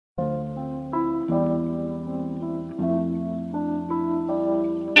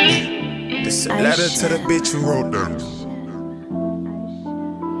This a letter to the bitch who wrote them.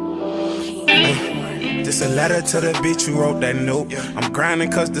 This a letter to the bitch who wrote that note. I'm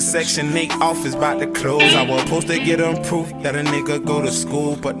grinding cause the Section 8 office about to close. I was supposed to get them proof that a nigga go to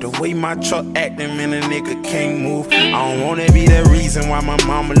school, but the way my truck acting, man, a nigga can't move. I don't wanna be the reason why my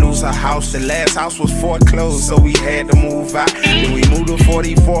mama lose her house. The last house was foreclosed, so we had to move out. Then we moved to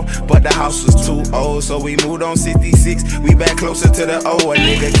 44, but the house was too old, so we moved on 66. We back closer to the O. A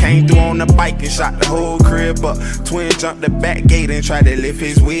nigga came through on the bike and shot the whole crib up. Twin jumped the back gate and tried to lift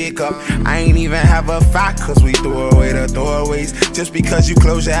his wig up. I ain't even have a fight, cause we threw away the doorways. Just because you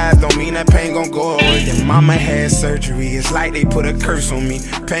close your eyes don't mean that pain gon' go away. Then mama had surgery, it's like they put a curse on me.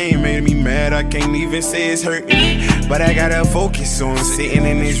 Pain made me mad, I can't even say it's hurting me. But I gotta focus on sitting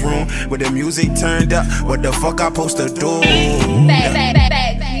in this room with the music turned up. What the fuck I supposed to do? Back,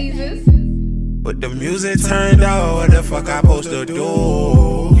 Jesus. With the music turned up, what the fuck I supposed to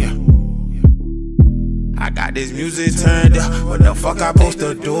do? Yeah. I got this music turned up, what the fuck I supposed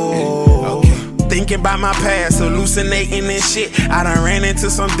to do? Okay. Thinking about my past, hallucinating and shit. I done ran into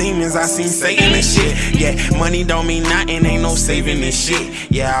some demons, I seen Satan and shit. Yeah, money don't mean nothing, ain't no saving this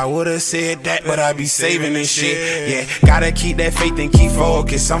shit. Yeah, I would've said that, but I be saving this shit. Yeah, gotta keep that faith and keep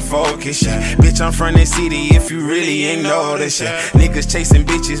focused, I'm focused, yeah. Bitch, I'm from the city if you really ain't know this shit. Niggas chasing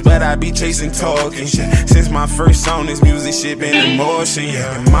bitches, but I be chasing talking shit. Since my first song, this music shit been in motion,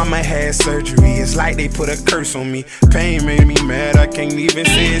 yeah. And mama had surgery, it's like they put a curse on me. Pain made me mad, I can't even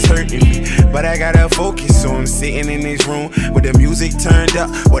say it's hurting me. But I gotta focus, so I'm sitting in this room with the music turned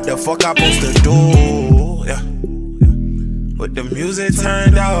up. What the fuck I supposed to do? Yeah. With the music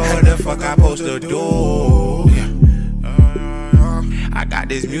turned up, what the fuck I supposed to do? Yeah. I got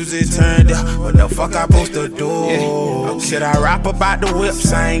this music turned up, what the fuck I supposed to do? Should I rap about the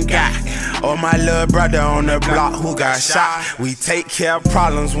whips I ain't got? Or my little brother on the block who got shot? We take care of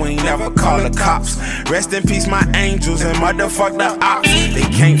problems, we ain't never call the cops. Rest in peace my angels and motherfuck the ops. They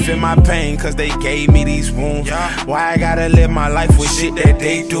can't feel my pain cause they gave me these wounds. Why I gotta live my life with shit that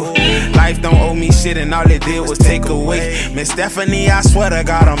they do? Life don't owe me shit and all it did was take away. Miss Stephanie, I swear to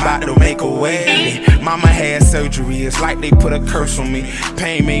God I'm about to make a way. Mama had surgery, it's like they put a curse on me.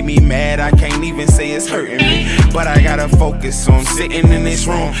 Pain made me mad, I can't even say it's hurting me. But I gotta focus, so I'm sitting in this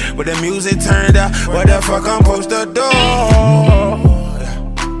room with the music turned up. What the fuck I'm supposed to do?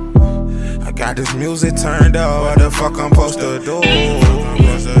 I got this music turned up. What the fuck I'm supposed to do?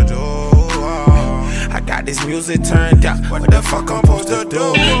 I got this music turned up. What the fuck I'm supposed to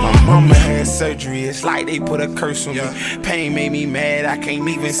do? My mama had surgery, it's like they put a curse on me. Pain made me mad, I can't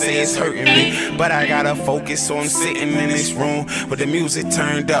even say it's hurting me. But I gotta focus, so I'm sitting in this room with the music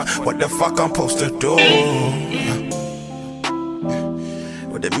turned up. What the fuck I'm supposed to do?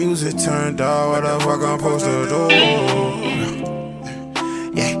 With the music turned up, what the fuck I'm supposed to do?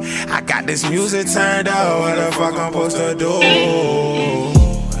 Yeah, I got this music turned up, what the fuck I'm supposed to do?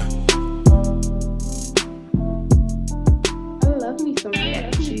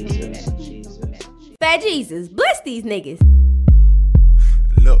 Fat Jesus, bless these niggas.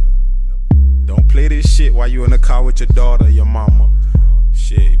 Look, don't play this shit while you in the car with your daughter or your mama.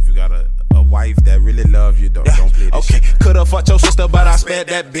 Shit, if you got a wife that really loves you, don't play this shit. Coulda fucked your sister, but I spared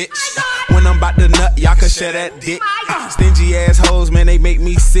that bitch. When I'm about to nut, y'all can share that dick. Stingy ass hoes, man, they make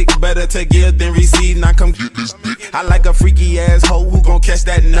me sick. Better to give than receive, now come get this dick. I like a freaky ass hoe who gon' catch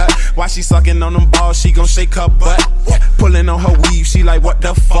that nut. While she sucking on them balls, she gon' shake her butt. Pulling on her weave, she like, what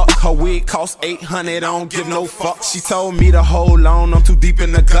the fuck? Her wig cost 800, I don't give no fuck. She told me to hold on, I'm too deep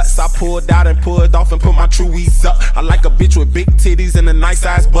in the guts. I pulled out and pulled off and put my true weeds up. I like a bitch with big titties and a nice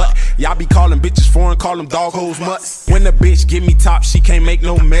ass butt. Y'all be calling bitches foreign, call them dog hoes mutts. When the bitch give me top, she can't make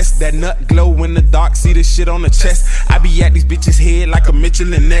no mess. That nut glow in the dark, see the shit on the chest. I be at these bitches' head like a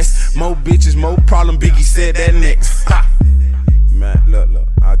Mitchell and Ness. More bitches, more problem, Biggie said that next. Ha. Man, look,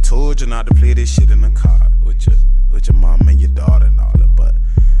 I told you not to play this shit in the car with your mom and your daughter and all that, but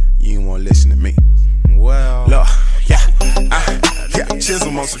you ain't wanna listen to me. Well, look, yeah,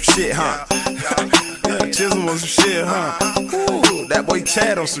 chisel on some shit, huh? Chisel on some shit, huh? Ooh, that boy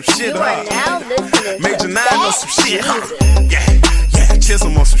Chad on some shit, huh? MajorNine on some shit, huh? Yeah,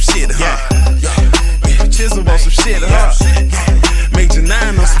 chisel on some shit, huh? Yeah, chisel on some shit, huh?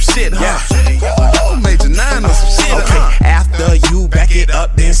 MajorNine on some shit, huh? MajorNine on some shit, huh? After you back it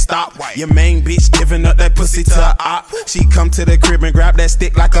up, then stop. Your main bitch giving up that pussy to a op. She come to the crib and grab that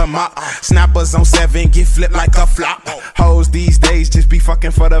stick like a mop. Snappers on 7, get flipped like a flop. Hoes these days just be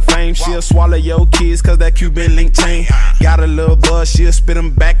fucking for the fame. She'll swallow your kids cause that Cuban link chain. Got a little buzz, she'll spit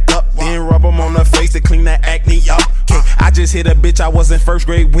them back up, then rub them on her face to clean that acne up. Okay, I just hit a bitch I was in first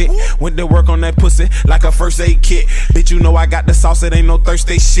grade with. Went to work on that pussy like a first aid kit. Bitch, you know I got the sauce, it ain't no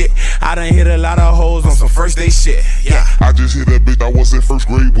Thursday shit. I done hit a lot of hoes on some first day shit. Yeah, I just hit a bitch I was in first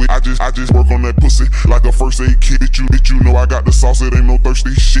grade with. I just work on that pussy like a first aid kit. Bitch, you know I got the sauce, it ain't no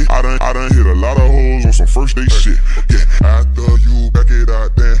Thursday shit. I done hit a lot of hoes on some first day shit. Yeah, after you back it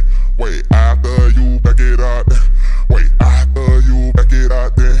out there. Wait, after you back it out there. Wait, after you back it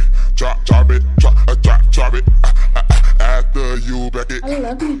out there. Chop it, chop it. After you back it. I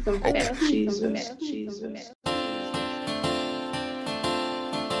love you some okay. Jesus. Fat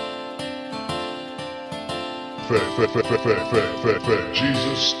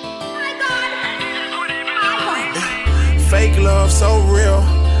Jesus. Fake love so real.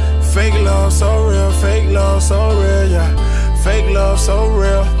 Fake love so real. Fake love so real. Yeah. Fake love so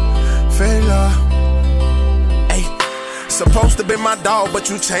real. Fake love. Supposed to be my dog, but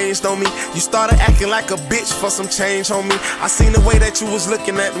you changed on me. You started acting like a bitch for some change on me. I seen the way that you was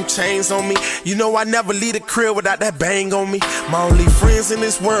looking at them chains on me. You know I never leave the crib without that bang on me. My only friends in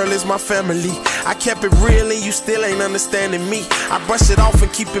this world is my family. I kept it real and you still ain't understanding me. I brush it off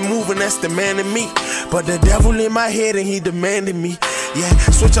and keep it moving, that's demanding me. But the devil in my head and he demanded me. Yeah,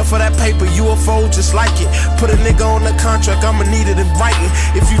 switch up for that paper, you a fold just like it. Put a nigga on the contract, I'ma need it in writing.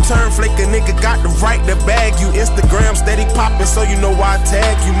 If you turn flake, a nigga got the right to bag you. Instagram steady popping, so you know why I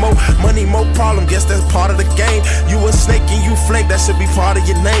tag you. More money, more problem, guess that's part of the game. You a snake and you flake, that should be part of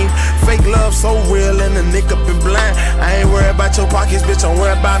your name. Fake love so real and a nigga been blind. I ain't worried about your pockets, bitch, I'm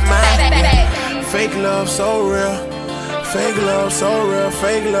worried about mine. Fake love so real. Fake love so real.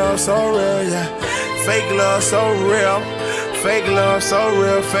 Fake love so real, yeah. Fake love so real. Fake love so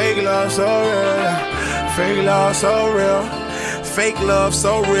real, fake love so real, yeah. Fake love so real. Fake love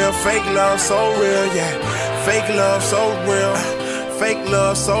so real, fake love so real, yeah. Fake love so real. Fake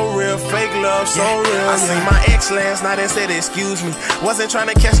love so real, fake love so real. I seen my ex last night and said excuse me. Wasn't trying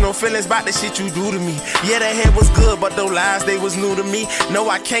to catch no feelings about the shit you do to me. Yeah, that head was good, but those lies, they was new to me. No,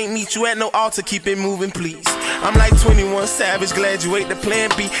 I can't meet you at no altar, keep it moving, please. I'm like 21 Savage, glad you ate the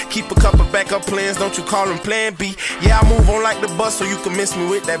plan B. Keep a couple backup plans, don't you call them plan B. Yeah, I move on like the bus so you can miss me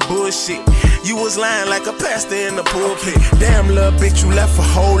with that bullshit. You was lying like a pastor in the pulpit. Damn, little bitch, you left a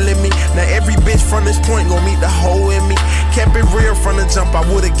hole in me. Now every bitch from this point gon' meet the hole in me. Kept it real from the jump, I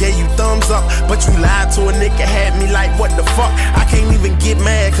would've gave you thumbs up. But you lied to a nigga, had me like, what the fuck? I can't even get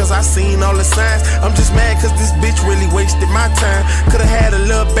mad cause I seen all the signs. I'm just mad cause this bitch really wasted my time. Could've had a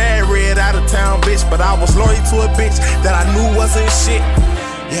little bad red out of town bitch, but I was loyal to a bitch that I knew wasn't shit.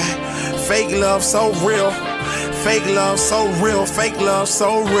 Yeah, fake love so real. Fake love so real. Fake love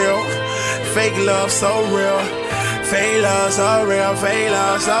so real. Fake love so real. Fake love so real. Fake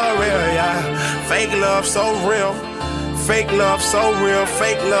love so real, yeah. Fake love so real. Fake love so real.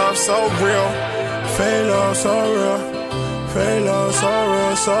 Fake love so real. Fake love so real. Fake love so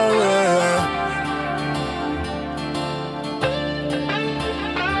real, so real, yeah.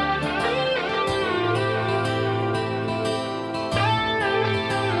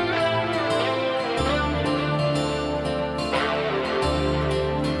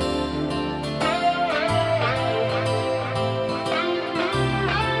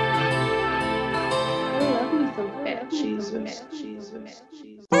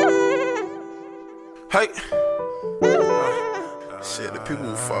 Hey, shit, the people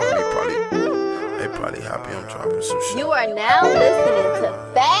who follow me probably happy I'm dropping some shit. You are now listening to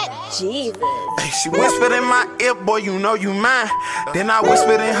Fat Jesus. Hey, she whispered in my ear, boy, you know you mine. Then I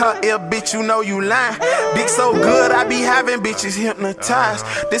whispered in her ear, bitch, you know you lying. Dick so good, I be having bitches hypnotized.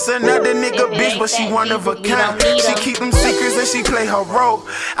 This another nigga bitch, but she one of a kind. She keep them secrets and she play her role.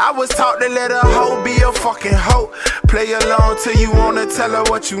 I was taught to let a hoe be a fucking hoe. Play along till you wanna tell her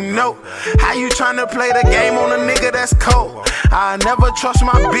what you know. How you tryna play the game on a nigga that's cold? I never trust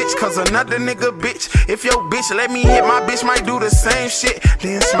my bitch, cause another nigga bitch. If your bitch let me hit, my bitch might do the same shit.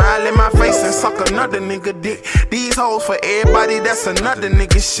 Then smile in my face and suck another nigga dick. These hoes for everybody, that's another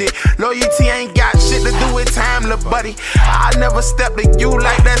nigga shit. Loyalty ain't got shit to do with time, lil' buddy. I never step to you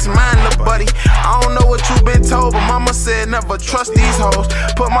like that's mine, lil' buddy. I don't know what you been told, but mama said never trust these hoes.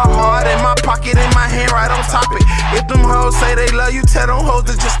 Put my heart in my pocket, in my hand right on top it. If them hoes say they love you, tell them hoes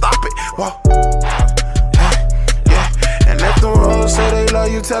to just stop it. Whoa. Yeah. And if them hoes say they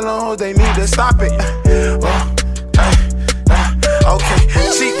love you, tell them hoes they need to stop it. Whoa. Okay,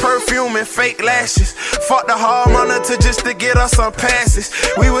 cheap perfume and fake lashes. Fuck the hall monitor just to get us some passes.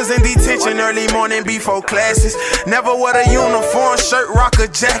 We was in detention early morning before classes. Never wore a uniform, shirt, rock a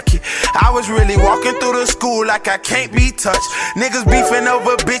jacket. I was really walking through the school like I can't be touched. Niggas beefing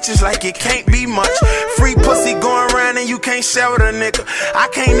over bitches like it can't be much. Free pussy going around and you can't share with a nigga. I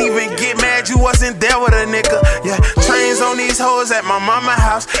can't even get mad you wasn't there with a nigga. Yeah, trains on these hoes at my mama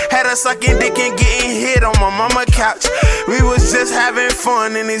house. Had her sucking dick and getting hit on my mama couch. We was just having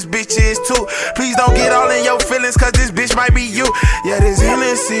fun and this bitch is too. Please don't get all in your feelings cause this bitch might be you. Yeah, this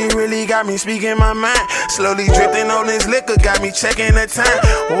Hennessy really got me speaking my mind. Slowly drifting on this liquor got me checking the time.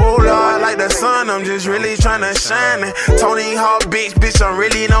 Oh Lord, like the sun, I'm just really trying to shine. And Tony Hawk bitch, I'm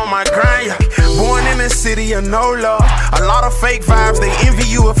really on my grind. Yeah. Born in the city of no love. A lot of fake vibes, they envy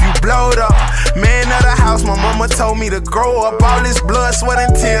you if you blowed up. Man of the house, my mama told me to grow up. All this blood, sweat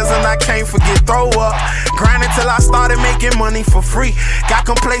and tears and I can't forget throw up. Grinding till I started making money for free. Got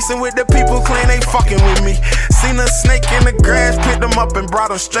complacent with the people claim they fucking with me. Seen a snake in the grass, picked him up and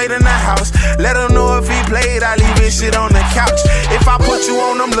brought him straight in the house. Let him know if he played, I leave his shit on the couch. If I put you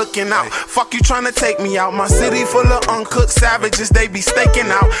on, I'm looking out. Fuck you trying to take me out. My city full of uncooked savages, they be staking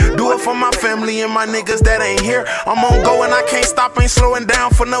out. Do it for my family and my niggas that ain't here. I'm on go and I can't stop, ain't slowing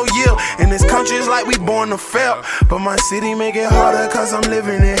down for no year. In this country it's like we born to fail, but my city make it harder cause I'm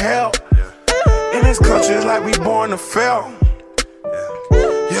living in hell. In this country it's like we born to fail.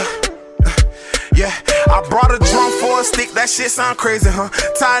 Yeah, I brought a drum for a stick, that shit sound crazy, huh?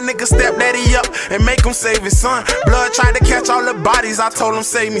 Tie a nigga step daddy up and make him save his son. Blood tried to catch all the bodies, I told him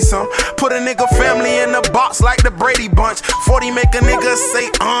save me some. Put a nigga family in the box like the Brady Bunch. 40 make a nigga say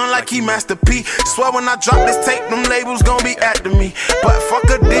like he Master P. Swear when I drop this tape, them labels gon' be after me. But fuck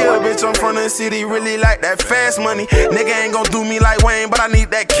a deal, bitch, I'm from the city, really like that fast money. Nigga ain't gon' do me like Wayne, but I need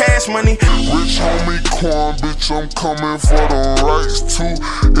that cash money. Rich homie Quan, bitch, I'm coming for the rights too.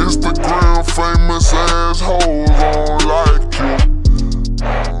 Instagram famous assholes don't like you.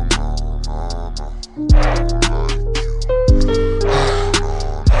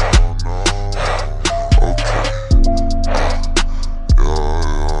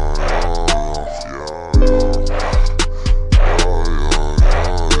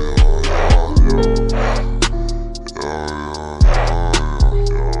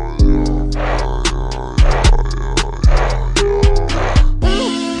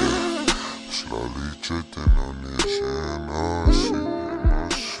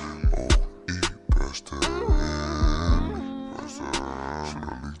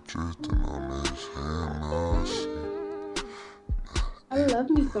 I love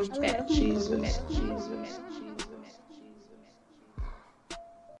me some fat Jesus.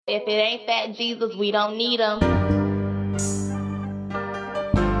 If it ain't fat Jesus, we don't need him.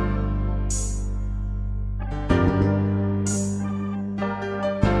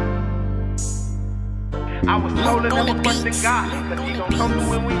 I was told to never question God, cause he gon' come through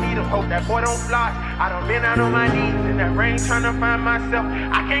when we need him. Hope that boy don't fly. I done been out on my knees in that rain trying to find myself.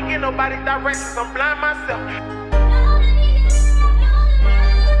 I can't get nobody directions, I'm blind myself.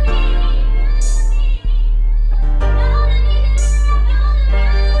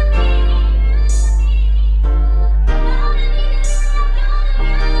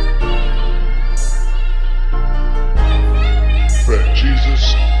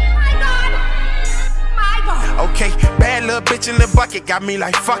 Jesus. Okay, bad little bitch in the bucket got me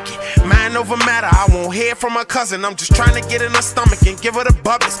like fuck it. Mind over matter, I won't hear from her cousin. I'm just trying to get in her stomach and give her the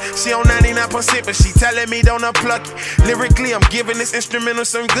bubbles. She on 99%, but she telling me don't unplug it. Lyrically, I'm giving this instrumental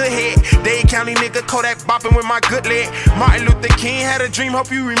some good head. Dade County nigga Kodak bopping with my good leg. Martin Luther King had a dream,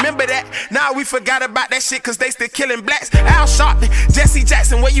 hope you remember that. Now we forgot about that shit cause they still killing blacks. Al Sharpton, Jesse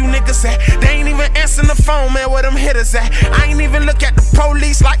Jackson, where you niggas at? They ain't even answering the phone, man, where them hitters at? I ain't even look at the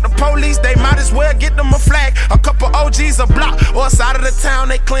police like the police. They might as well get them a flag. A couple OGs a block or a side of the town,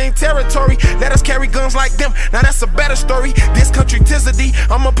 they claim territory. Let us carry guns like them, now that's a better story. This country tizzy,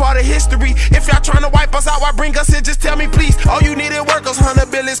 I'm a part of history. If y'all trying to wipe us out, why bring us here? Just tell me please. All you needed workers,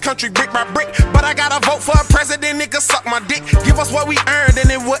 100 billion country brick by brick. But I gotta vote for a president, nigga suck my dick. Give us what we earned and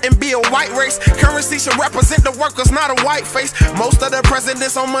it wouldn't be a white race. Currency should represent the workers, not a white face. Most of the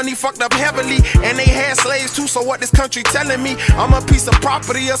presidents on money fucked up heavily, and they had slaves too, so what this country telling me? I'm a piece of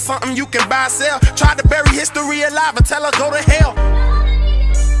property or something you can buy, sell. Tried to bury history alive and tell her go to hell.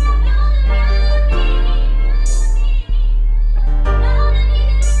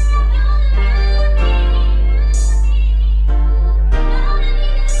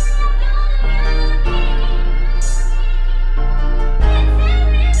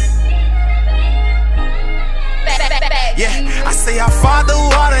 Yeah, I say our Father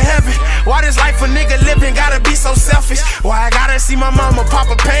who art in heaven, why this this life a nigga living, gotta be so selfish. Why I gotta see my mama pop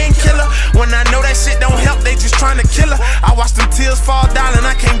a painkiller when I know that shit don't help, they just tryna kill her. I watch them tears fall down and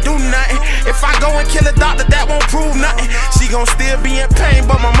I can't do nothing. If I go and kill a doctor, that won't prove nothing. She gon' still be in pain,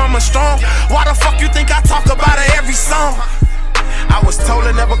 but my mama strong. Why the fuck you think I talk about her every song? I was told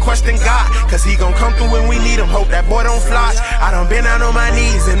to never question God, cause he gon' come through when we need him. Hope that boy don't floss. I done been out on my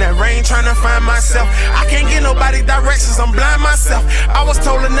knees in that rain trying to find myself. I can't get nobody directions, I'm blind myself. I was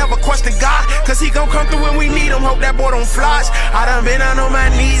told to never question God, cause he gon' come through when we need him. Hope that boy don't floss. I done been out on my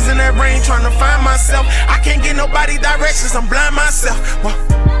knees in that rain trying to find myself. I can't get nobody directions, I'm blind myself.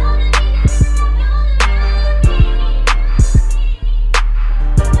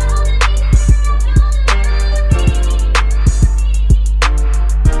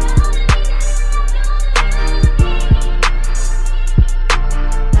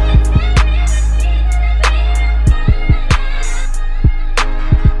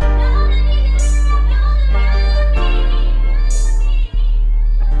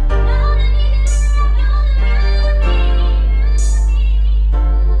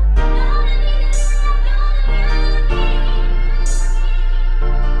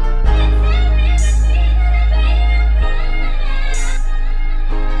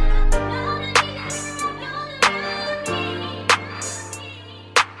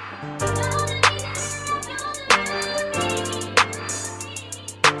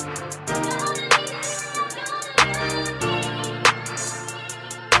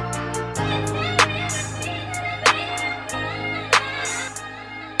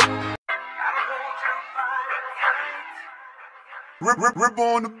 Rippa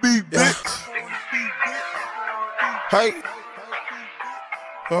on the beat, bitch. Hey.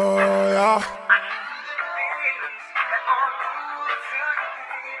 Oh, yeah.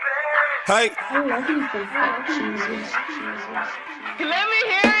 Hey. I love you so much. Jesus. Let me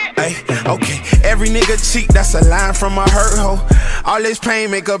hear it. Hey, okay, every nigga cheat, that's a line from a hurt hoe. All this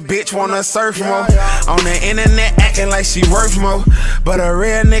pain make a bitch wanna surf more. On the internet acting like she worth more, but a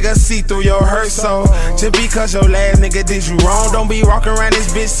real nigga see through your hurt soul. Just because your last nigga did you wrong, don't be walking around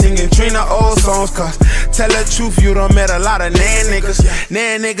this bitch singing Trina old songs. Cause tell the truth, you done met a lot of nan niggas.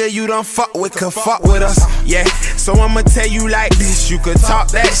 Nan nigga you done fuck with could fuck with us. Yeah, so I'ma tell you like this, you could talk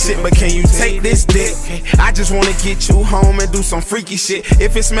that shit, but can you take this dick? I just wanna get you home and do some freaky shit.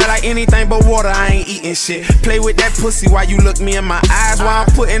 If it smell like anything but water, I ain't eating shit. Play with that pussy while you look me in my eyes. While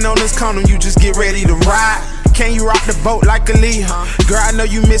I'm putting on this condom, you just get ready to ride. Can you rock the boat like a Lee? Girl, I know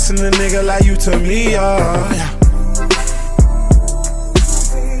you missing a nigga like you to me, yeah.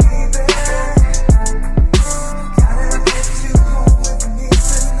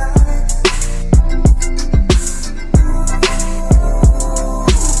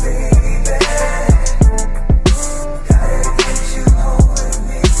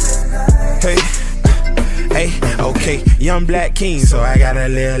 Okay, young black king, so I gotta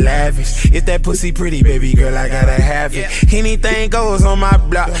live lavish. If that pussy pretty, baby girl, I gotta have it. Anything goes on my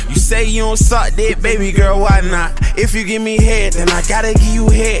block. You say you don't suck dick, baby girl, why not? If you give me head, then I gotta give you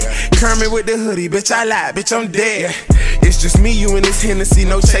head. Kermit with the hoodie, bitch, I lied, bitch, I'm dead. It's just me, you, and this Hennessy,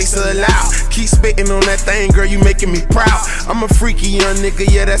 no chaser allowed. Keep spitting on that thing, girl, you making me proud. I'm a freaky young nigga,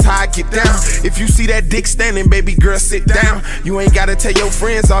 yeah, that's how I get down. If you see that dick standing, baby girl, sit down. You ain't gotta tell your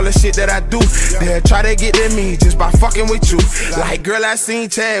friends all the shit that I do. They'll try to get to me just by fucking with you. Like, girl, I seen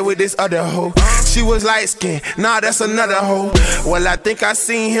Chad with this other hoe. She was light skinned, nah, that's another hoe. Well, I think I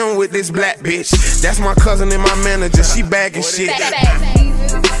seen him with this black bitch. That's my cousin and my manager, she bagging shit.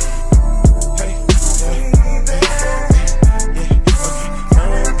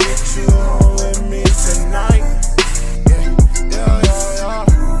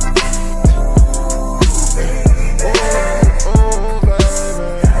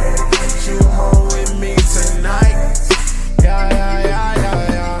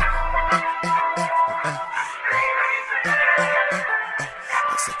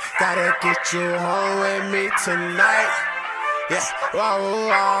 Gotta get you home with me tonight. Yeah, whoa,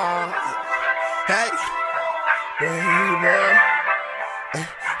 whoa. Hey, baby.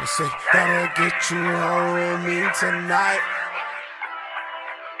 I say, gotta get you home with me tonight.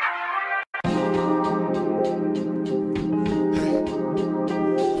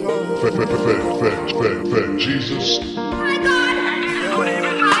 Fat Jesus. Oh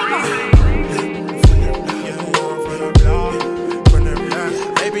my God.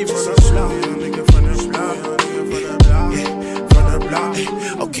 Baby, from the block, nigga, from the block, from the block,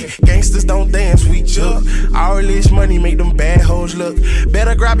 block. Okay, gangsters don't dance, we jug. All this money make them bad hoes look.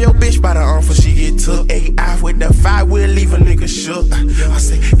 Better grab your bitch by the arm for she get took. AI with the 5-wheel, leave a nigga shook. I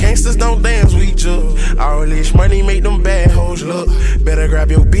say, gangsters don't dance, we jug. All this money make them bad hoes look. Better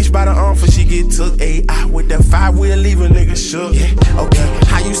grab your bitch by the arm for she get took. AI with the 5-wheel, leave a nigga shook. Yeah, okay,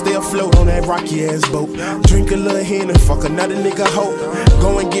 how you stay afloat on that rocky ass boat? Drink a little hen and fuck another nigga hoe.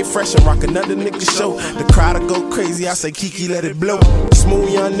 Go and get fresh and rock another nigga show. The crowd'll go crazy, I say Kiki let it blow.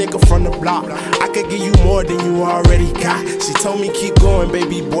 Smooth young nigga from the block. I could give you more than you already got. She told me keep going,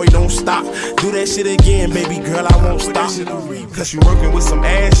 baby boy, don't stop. Do that shit again, baby girl, I won't stop. Cause you working with some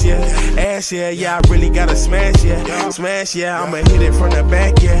ass, yeah. Ass, yeah, yeah, I really gotta smash, yeah. Smash, yeah, I'ma hit it from the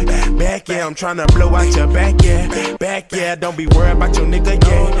back, yeah. Back, yeah, I'm tryna blow out your back, yeah. Back, yeah, don't be worried about your nigga,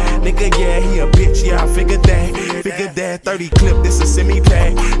 yeah. Nigga, yeah, he a bitch, yeah, I figured that. Figured that 30 clip, this a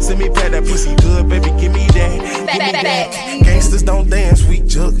semi-pack. Semi-pack, that pussy good, baby, give me that. Give me that. Gangsters don't dance, we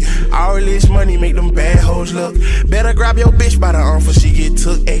jug. All this money make them bad hoes look. Better grab your bitch by the arm for she get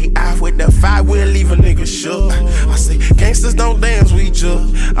took. AI with the 5-wheel, leave a nigga shook. I say, gangsters don't dance, we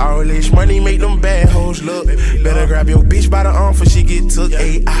jug. All this money make them bad hoes look. Better grab your bitch by the arm for she get took.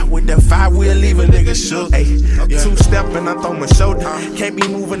 AI with the 5-wheel, leave a nigga shook. Ay, 2-step and I throw my shoulder. Can't be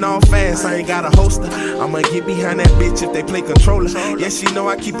moving all fast, I ain't got a holster. I'ma get behind that bitch if they play controller. Yeah, she know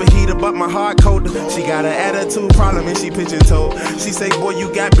I keep a heater, but my heart colder. She got an attitude problem and she pitching toe. She say, boy,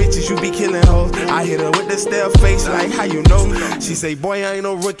 you got bitches, you be killing hoes. I hit her with the stare face like, how you know? She say, boy, I ain't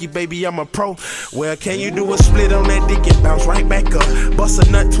no rookie, baby, I'm a pro. Well, can you do a split on that dick and bounce right back up? Bust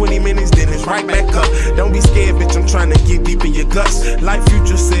a nut 20 minutes, then it's right back up. Don't be scared, bitch, I'm trying to get deep in your guts. Like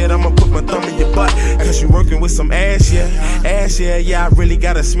Future said, I'ma put my thumb in your butt. Cause you working with some ass, yeah. Ass, yeah, yeah, I really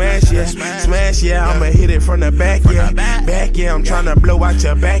gotta smash, yeah. Smash, yeah, I'ma hit it from the back, yeah. Back, yeah, I'm tryna blow out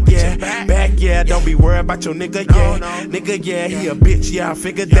your back, yeah. Back, yeah, don't be worried about your nigga, yeah. Nigga, yeah, he a bitch, yeah, I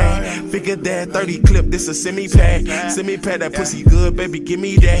figured that. Figured that 30 clip, this a semi-pack. Semi-pack, that pussy good, baby, give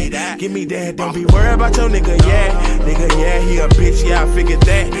me that. Give me that, don't be worried about your nigga, yeah. Nigga, yeah, he a bitch, yeah, I figured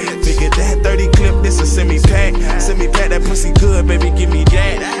that. Figured that 30 clip, this a semi-pack. Semi-pack, that pussy good, baby, give me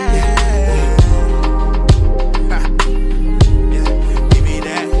that.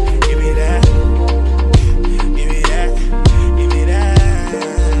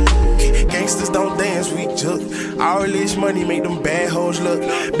 Don't dance, we jug. All this money make them bad hoes look.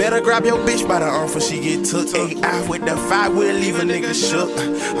 Better grab your bitch by the arm for she get took. AI with the 5-wheel, leave a nigga shook.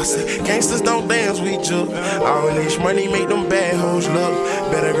 I say, gangsters don't dance, we jug. All this money make them bad hoes look.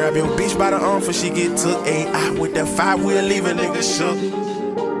 Better grab your bitch by the arm for she get took. AI with the 5-wheel, leave a nigga shook.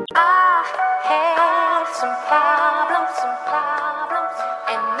 I had some problems,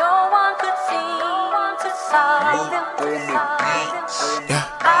 and no one could seem to solve them. Yeah.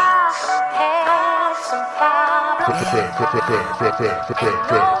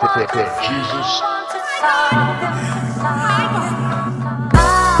 Jesus.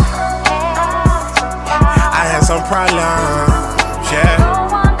 I had some problems, yeah.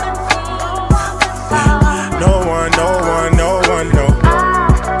 No one know.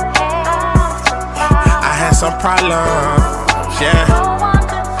 I had some problems, yeah.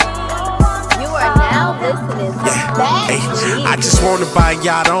 You are now listening to that. I just wanna buy a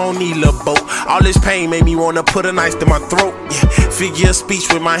yacht, I don't need a boat. All this pain made me wanna put a knife to my throat. Yeah, figure of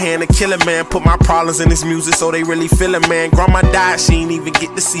speech with my hand, a killer man. Put my problems in this music so they really feel it, man. Grandma died, she ain't even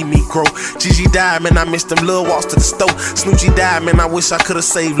get to see me grow. Gigi died, man, I missed them little walks to the stove. Snoochie died, man, I wish I could've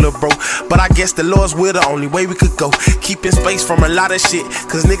saved lil' bro. But I guess the Lord's will the only way we could go. Keeping space from a lot of shit,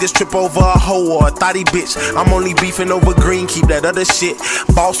 cause niggas trip over a hoe or a thotty bitch. I'm only beefing over green, keep that other shit.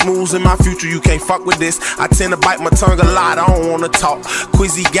 Boss moves in my future, you can't fuck with this. I tend to bite my tongue a lot, I don't wanna talk.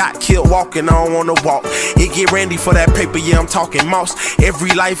 Quizzy got killed walking, I don't wanna walk. It get Randy for that paper, yeah, I'm talking mouse.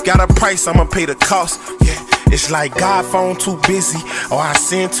 Every life got a price, I'ma pay the cost. Yeah, it's like God phone too busy, or I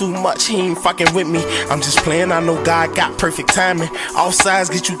sin too much, he ain't fucking with me. I'm just playing, I know God got perfect timing. All sides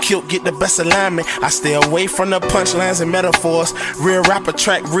get you killed, get the best alignment. I stay away from the punchlines and metaphors. Real rapper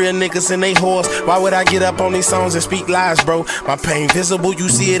track, real niggas and they whores. Why would I get up on these songs and speak lies, bro? My pain visible, you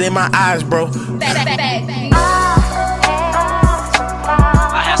see it in my eyes, bro.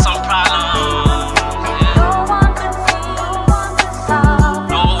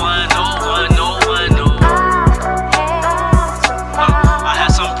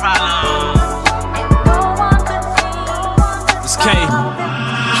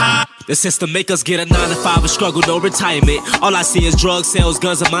 The system make us get a 9 to 5 and struggle, no retirement. All I see is drug sales,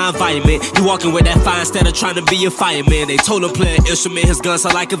 guns in my environment. You walking with that fire instead of trying to be a fireman. They told him play an instrument, his guns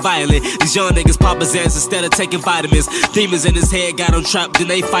sound like a violin. These young niggas pop Zans instead of taking vitamins. Demons in his head got him trapped, then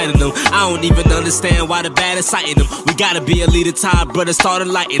they fighting them. I don't even understand why the bad is citing them. We gotta be a leader, time, brother, start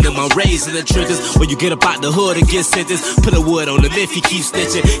enlightening them. I'm raised in the trenches. When you get up out the hood and get sentenced, put a wood on him if he keeps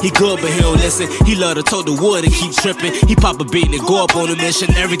snitching. He good but he don't listen. He love to tote the wood and keep tripping. He pop a beat and go up on a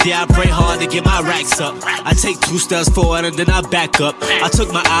mission. Every day I pray hard to get my racks up. I take 2 steps forward and then I back up. I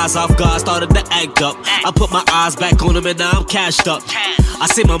took my eyes off God, started to act up. I put my eyes back on him and now I'm cashed up. I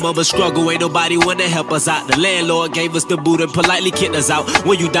see my mama struggle, ain't nobody wanna help us out. The landlord gave us the boot and politely kicked us out.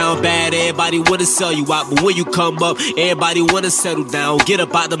 When you down bad, everybody wanna sell you out. But when you come up, everybody wanna settle down. Get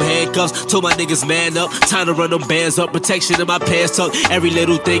up out them handcuffs, told my niggas man up. Time to run them bands up, protection in my pants tucked. Every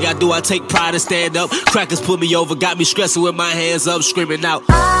little thing I do, I take pride and stand up. Crackers put me over, got me stressing with my hands up, screaming out.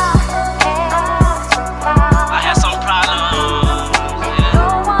 I had some problems.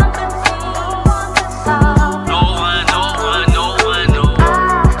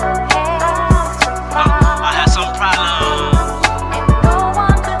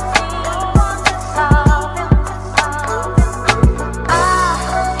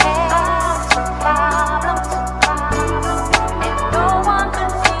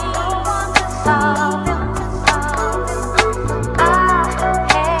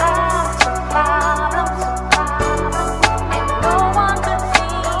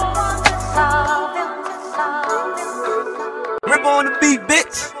 Rippa on the beat,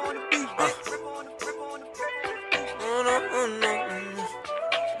 bitch.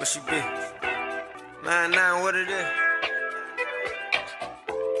 Bushy B. 9-9, what it is?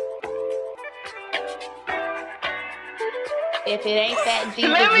 If it ain't Fat Jesus,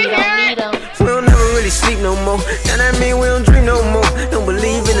 we don't need them. We don't never really sleep no more. And that mean we don't dream no more. Don't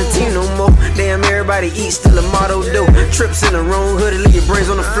believe in the team no more. Damn, everybody eat, still a motto dough. Trips in the wrong hoodie, leave your brains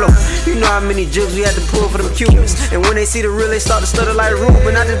on the floor. You know how many jokes we had to pull for them Cubans. And when they see the real, they start to stutter like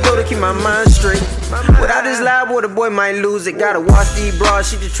Ruben. I just go to keep my mind straight. Without this loud boy, the boy might lose it. Gotta watch these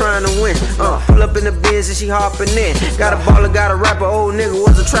bras, she just trying to win. Pull up in the Benz and she hopping in. Got a baller, got a rapper, old nigga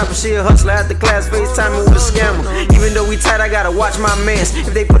was a trapper. She a hustler at the class, FaceTiming with a scammer. Even though we tight, I gotta watch my mans.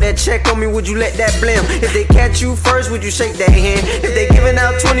 If they put that check on me, would you let that blam? If they catch you first, would you shake that hand? If they giving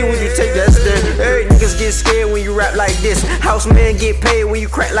out 20, would you take that stand? Hey, niggas get scared when you rap like this. House man get paid when you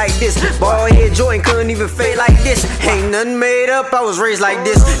crack like this. Ball head Jordan couldn't even fade like this. Ain't nothing made up, I was raised like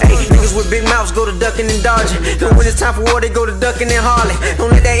this. Hey, niggas with big mouths go to ducking and dodging. And when it's time for war, they go to ducking and hollering.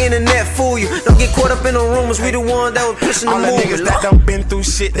 Don't let that internet fool you. Don't get caught up in the rumors. We the ones that was pushing the movement. All the niggas that done been through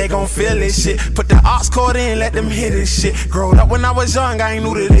shit, they gon' feel this shit. Put the ox cord in, let them hit this shit. Growed up when I was young, I ain't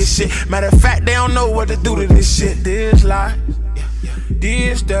new to this shit. Matter of fact, they don't know what to do to this shit. This lie,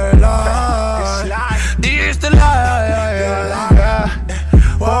 this the lie, this the lie.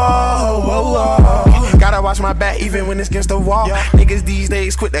 Whoa, whoa, whoa. Gotta watch my back even when it's against the wall. Niggas these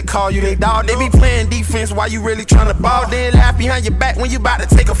days quit to call you they dog. They be playing defense while you really tryna ball. Then laugh behind your back when you about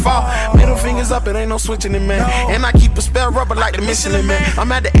to take a fall. Middle fingers up, it ain't no switching it, man. And I keep a spare rubber like the Michelin man.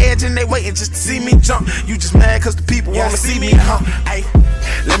 I'm at the edge and they waiting just to see me jump. You just mad cause the people wanna see me, huh? Ay,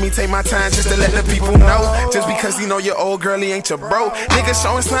 let me take my time just to let the people know. Just because you know your old girlie ain't your bro. Niggas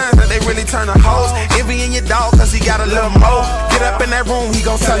showing signs that they really turn to hoes. Envying your dog cause he got a little more. Get up in that room, he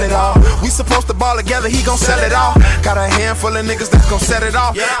gon' sell it all. We supposed to ball together, he gon' sell it all. Got a handful of niggas that's gon' set it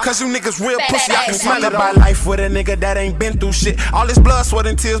off. Cause you niggas real pussy, I can smell it. About life with a nigga that ain't been through shit. All this blood, sweat,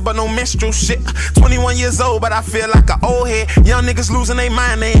 and tears, but no menstrual shit. 21 years old, but I feel like an old head. Young niggas losing their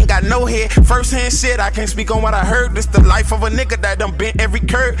mind, they ain't got no head. First hand shit, I can't speak on what I heard. This the life of a nigga that done bent every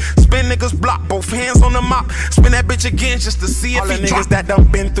curve. Spin niggas block, both hands on the mop. Spin that bitch again just to see if he drop. All the niggas that done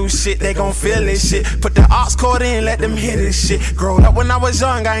been through shit, they gon' feel this shit. Put the ox cord in, let them hit this shit. Growed up when I was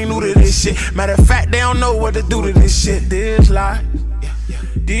young, I ain't new to this shit. Matter of fact, they don't know what to do to this shit. This lie,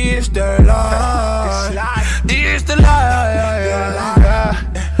 this the lie, this the lie.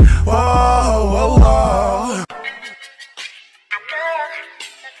 Whoa, whoa, whoa.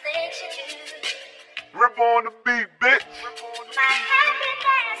 Rippa on the beat, bitch. My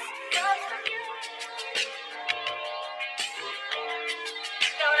happiness comes from you.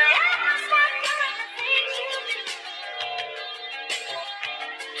 Don't ever stop doing the things you do.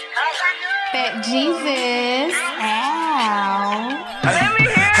 Fat Jesus. Ow.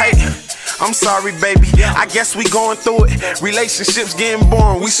 Hey, I'm sorry, baby. I guess we going through it. Relationships getting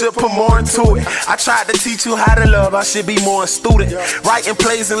boring, we should put more into it. I tried to teach you how to love, I should be more a student. Writing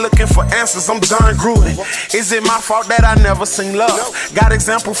plays and looking for answers, I'm John Gruden. Is it my fault that I never seen love? Got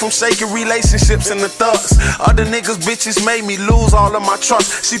example from shaking relationships and the thugs. Other niggas, bitches made me lose all of my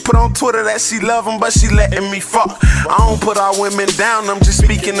trust. She put on Twitter that she love him, but she letting me fuck. I don't put our women down, I'm just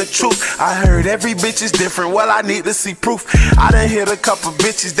speaking the truth. I heard every bitch is different, well I need to see proof. I done hit a couple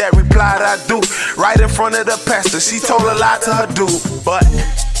bitches that replied I do. Right in front of the pastor, she told a lie to her dude. But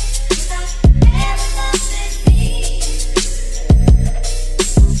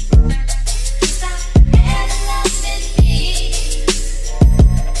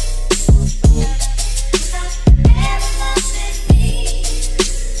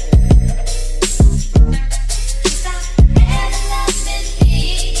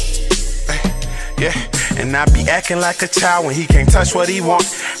yeah, and I be acting like a child when he can't touch what he want.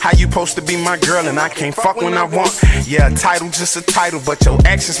 How you supposed to be my girl and I can't fuck when I want? Yeah, a title just a title, but your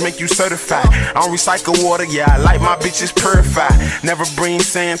actions make you certified. I don't recycle water, yeah, I like my bitches purified. Never bring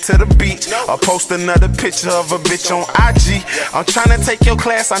sand to the beach or post another picture of a bitch on IG. I'm trying to take your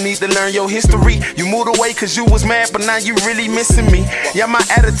class, I need to learn your history. You moved away cause you was mad, but now you really missing me. Yeah, my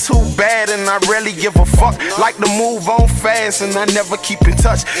attitude bad and I rarely give a fuck. Like to move on fast and I never keep in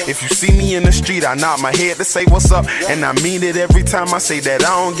touch. If you see me in the street, I nod my head to say what's up, and I mean it every time I say that I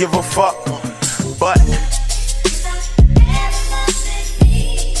don't give a fuck. But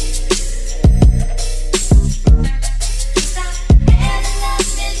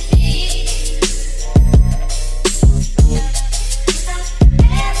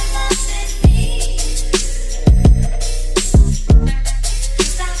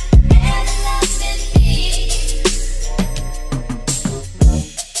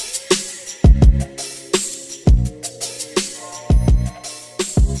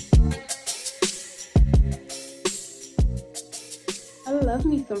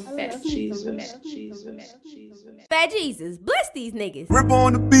Fat Jesus. Fat Jesus, bless these niggas. Rip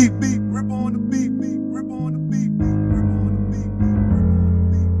on the beat, rip on the beat, rip on the beat, rip on the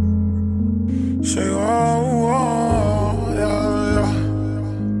beat. say oh, oh, yeah, yeah.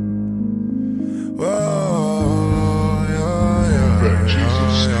 Oh, yeah, yeah. Fat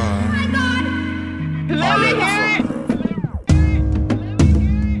Jesus. Let me hear it.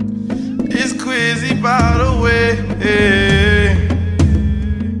 It's Quizzy by the way.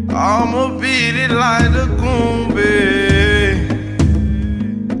 I'ma beat it like the Goombay.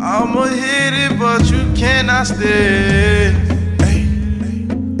 I'ma hit it, but you cannot stay.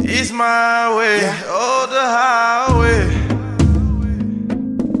 It's my way, oh the highway.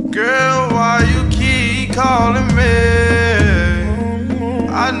 Girl, why you keep calling me?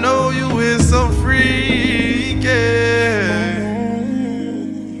 I know you is some freaky.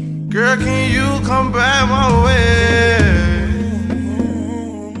 Girl, can you come back my way?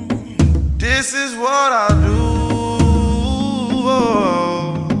 This is what I do.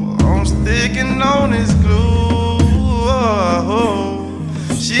 Oh, I'm sticking on this glue. Oh,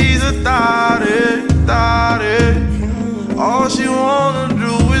 she's a thotty, thotty. All she wanna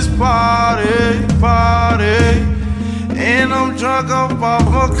do is party, party. And I'm drunk off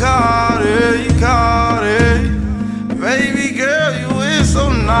Bacardi, Cardi. Baby girl, you is so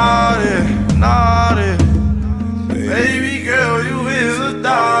naughty, naughty. Baby girl, you is a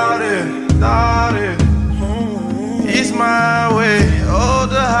naughty. It's my way, oh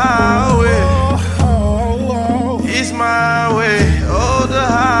the highway. It's my way, oh the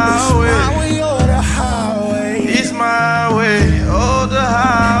highway. It's my way, oh the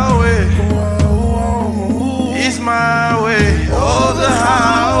highway. It's my way, oh the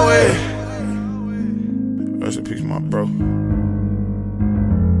highway. Rest in peace, my bro.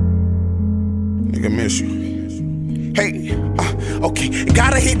 Nigga miss you. Hey, okay,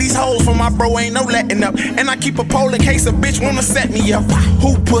 gotta hit these hoes for my bro, ain't no letting up. And I keep a pole in case a bitch wanna set me up.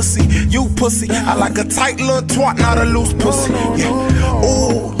 Who pussy? You pussy. I like a tight little twat, not a loose pussy. Yeah.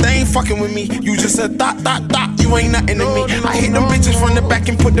 Ooh, they ain't fucking with me. You just a thot. You ain't nothing to me. I hit them bitches from the back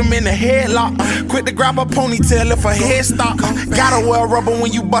and put them in a headlock. Quit to grab a ponytail if a head stop. Gotta wear rubber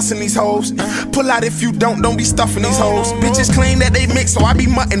when you bustin' these hoes. Pull out if you don't be stuffing these hoes. Bitches claim that they mix, so I be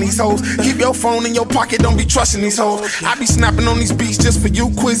mutting these hoes. Keep your phone in your pocket, don't be trusting these hoes. I be snapping on these beats just for you,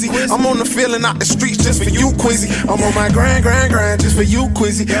 Quizzy. I'm on the field and out the streets just for you, Quizzy. I'm on my grind just for you,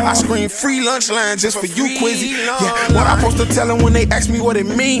 Quizzy. I scream free lunch line just for you, Quizzy. Yeah, what I supposed to tell them when they ask me what it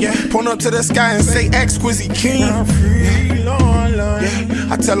mean? Point up to the sky and say X Quizzy King. Yeah,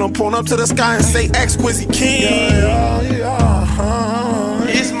 I tell them point up to the sky and say X Quizzy King.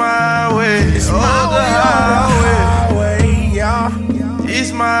 It's my way, it's my way, highway.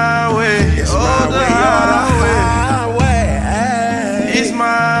 It's my way.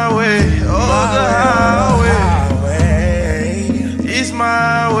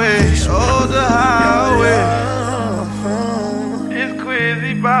 my way, oh the highway. It's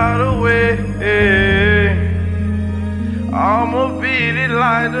Quizzy by the way. I'ma beat it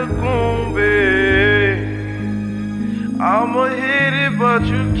like the Goombay. I'ma hit it, but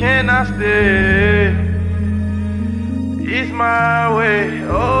you cannot stay. It's my way,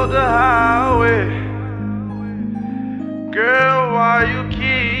 oh the highway. Girl, why you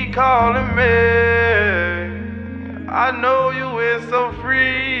keep calling me? I know you is so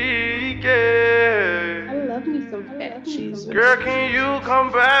freaky. I love me some fat cheese. Girl, can you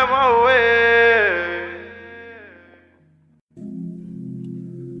come back my way?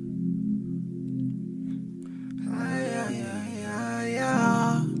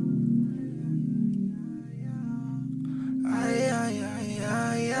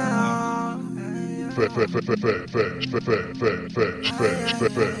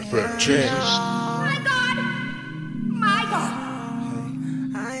 My God.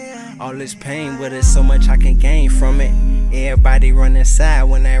 All this pain, but there's so much I can gain from it. Everybody run inside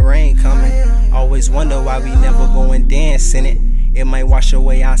when that rain coming. Always wonder why we never go and dance in it. It might wash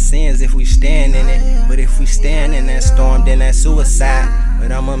away our sins if we stand in it. But if we stand in that storm, then that's suicide. But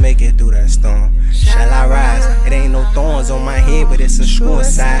I'ma make it through that storm. Shall I rise? It ain't no thorns on my head, but it's a screw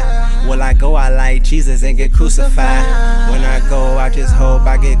inside. Will I go out like Jesus and get crucified? When I go, I just hope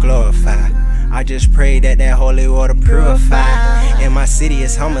I get glorified. I just pray that that holy water purify. In my city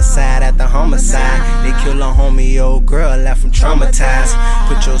it's homicide after homicide. They kill a homie, old girl left him traumatized.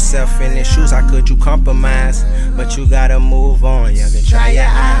 Put yourself in their shoes, how could you compromise? But you gotta move on, young, and dry your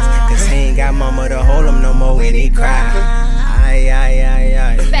eyes. Cause he ain't got mama to hold him no more when he cry.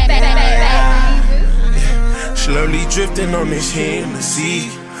 Slowly drifting on this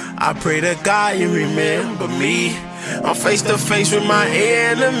Hennessy. I pray to God you remember me. I'm face to face with my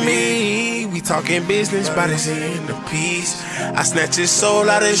enemy. We talking business by this end of peace. I snatch his soul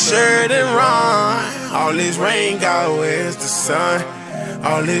out his shirt and run. All this rain got where's the sun?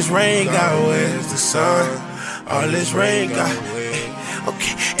 All this rain got where's the sun? All this rain got.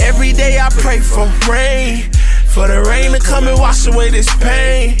 Okay, every day I pray for rain. For the rain to come and wash away this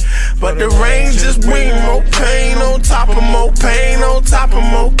pain. But the rain just bring more pain on top of more pain on top of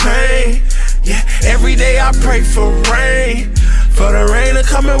more pain. Yeah, every day I pray for rain. For the rain to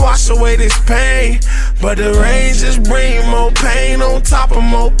come and wash away this pain. But the rain just bring more pain on top of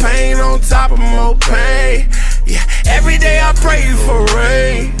more pain on top of more pain. Yeah, every day I pray for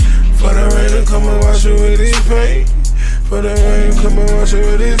rain. For the rain to come and wash away this pain. For the rain come and wash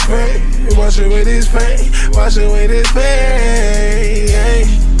away this pain. Wash away this pain. Wash away this pain.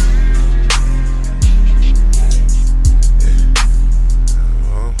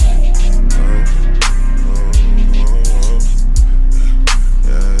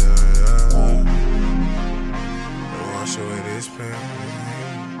 Wash away this pain.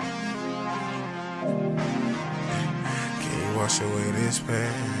 Can you wash away this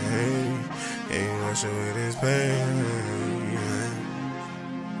pain? Can you wash away this pain?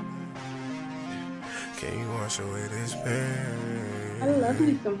 Can you wash away this pain? I love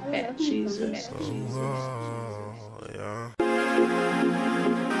me some fat cheese. Yeah.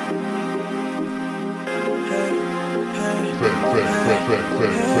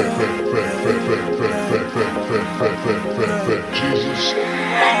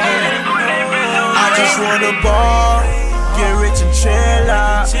 I just wanna ball, get rich and chill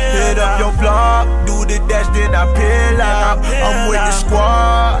out. Hit up your block, do the dash, then I peel out. I'm with the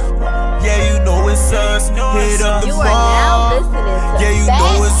squad, yeah, you know it's us. Hit up the bar, yeah, you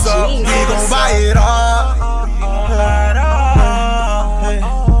know it's up. We gon' buy it all.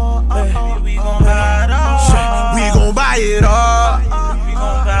 We gon' buy it all.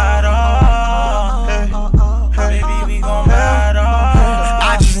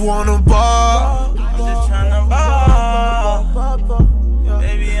 I just wanna ball. I'm just tryna ball.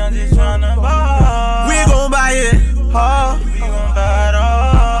 Baby, I'm just tryna ball. We gon' buy it all. We gon' buy it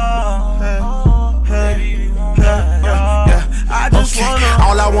all. Baby, we gon' buy it all. I just wanna.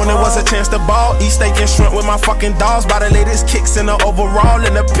 All I wanted was a chance to ball. Eat steak and shrimp with my fucking dogs. By the latest kicks in the overall.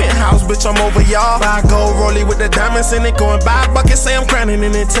 In the penthouse, bitch, I'm over y'all. Buy gold rollie with the diamonds in it. Going by a bucket, say I'm crowning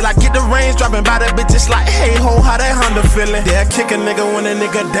in it. Till I get the range, dropping by the bitch. It's like, hey ho, how that Honda feeling? They'll kick a nigga when a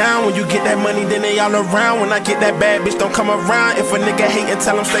nigga down. When you get that money, then they all around. When I get that bad bitch, don't come around. If a nigga hatin',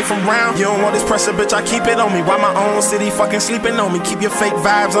 tell him stay from round. You don't want this pressure, bitch, I keep it on me. Why my own city fucking sleeping on me? Keep your fake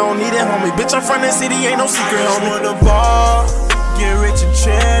vibes, I don't need it, homie. Bitch, I'm from the city, ain't no secret, homie. I wanna ball, get rich and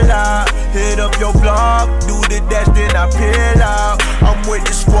chill out. Hit up your block, do the dash, then I peel out. I'm with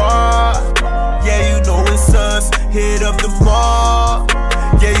the squad, yeah, you know it's us. Hit up the mall,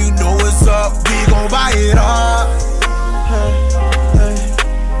 yeah, you know it's up. We gon' buy it all.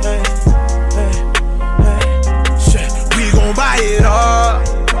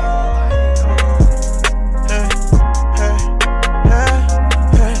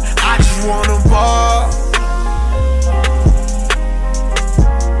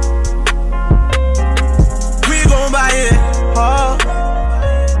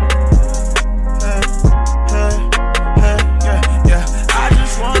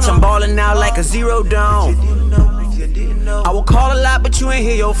 go down. I will call a lot, but you ain't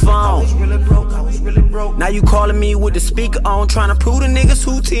hear your phone. I was really broke. Now you calling me with the speaker on, trying to prove the niggas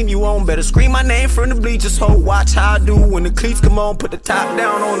who team you on. Better scream my name from the bleachers, ho. Watch how I do when the cleats come on. Put the top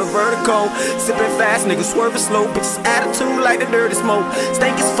down on the vertical. Sipping fast, niggas swerving slow. Bitches attitude like the dirty smoke.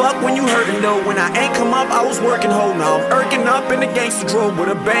 Stank as fuck when you hurtin' though. When I ain't come up, I was working ho. Now I'm irking up in the gangster drove with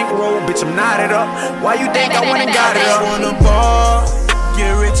a bankroll. Bitch, I'm knotted up. Why you think I went and got it up? On the ball,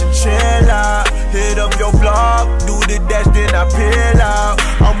 get rich and chill out. Hit up your block, do the dash, then I peel out.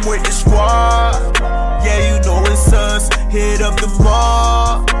 I'm with the squad, yeah, you know it's us. Hit up the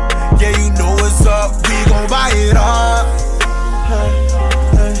mall, yeah, you know it's up. We gon' buy it up. Hey,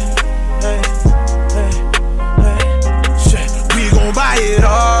 hey, hey, hey, hey. Shit, we gon' buy it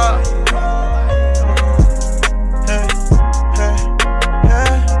up. Hey, hey, hey,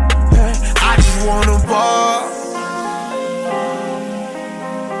 hey. I just wanna ball.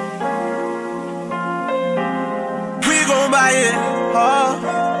 Gon' buy it,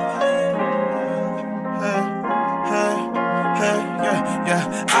 hey, hey, hey, yeah, yeah.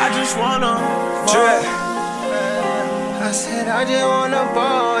 I just wanna Dred. I said I just wanna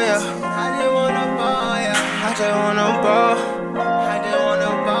ball, yeah. I just wanna ball, yeah. I just wanna ball. I just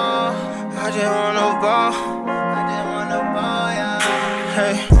wanna ball. I just wanna ball. I just wanna ball, yeah.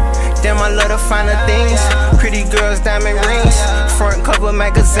 Hey. Damn, I love the finer things. Pretty girls, diamond rings. Front cover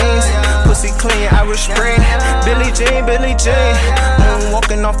magazines. Pussy clean, Irish Spring. Billie Jean, Billie Jean. Moon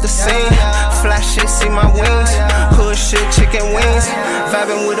walking off the scene. Flash shit, see my wings. Hood shit, chicken wings.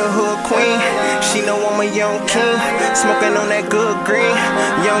 Vibing with a hood queen. She know I'm a young king. Smoking on that good green.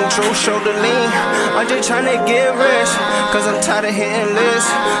 Young Joe, shoulder lean. I'm just tryna get rich, cause I'm tired of hitting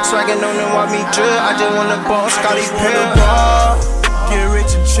lists. Swaggin' on them while me drill. I just wanna ball, Scotty Pill. Get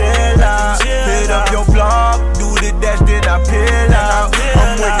rich and chill out. Hit up your block, do the dash, then I peel out.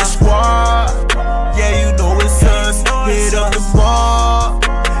 I'm with the squad, yeah, you know it's us. Hit up the mall,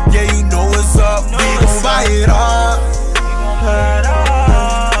 yeah, you know it's up. We gon' buy it up. Hey,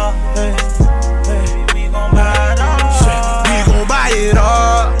 hey, hey. We gon' buy it up. We gon' buy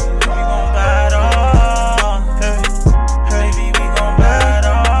it up. Hey, hey. We gon' buy it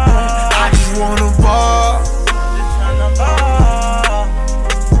up. I just wanna ball.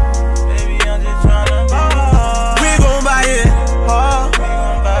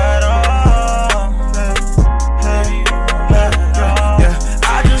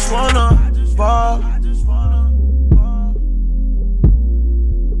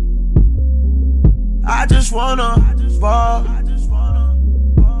 I just wanna ball.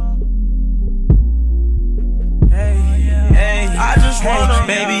 I just wanna,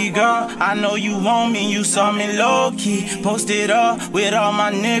 baby girl, I know you want me. You saw me low key, posted up with all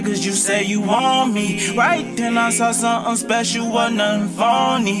my niggas. You say you want me. Right then I saw something special, wasn't nothing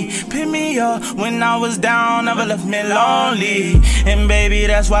phony. Pick me up when I was down, never left me lonely. And baby,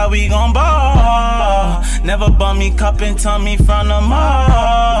 that's why we gon' ball. Never bump me, cup and tummy from the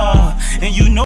mall. And you know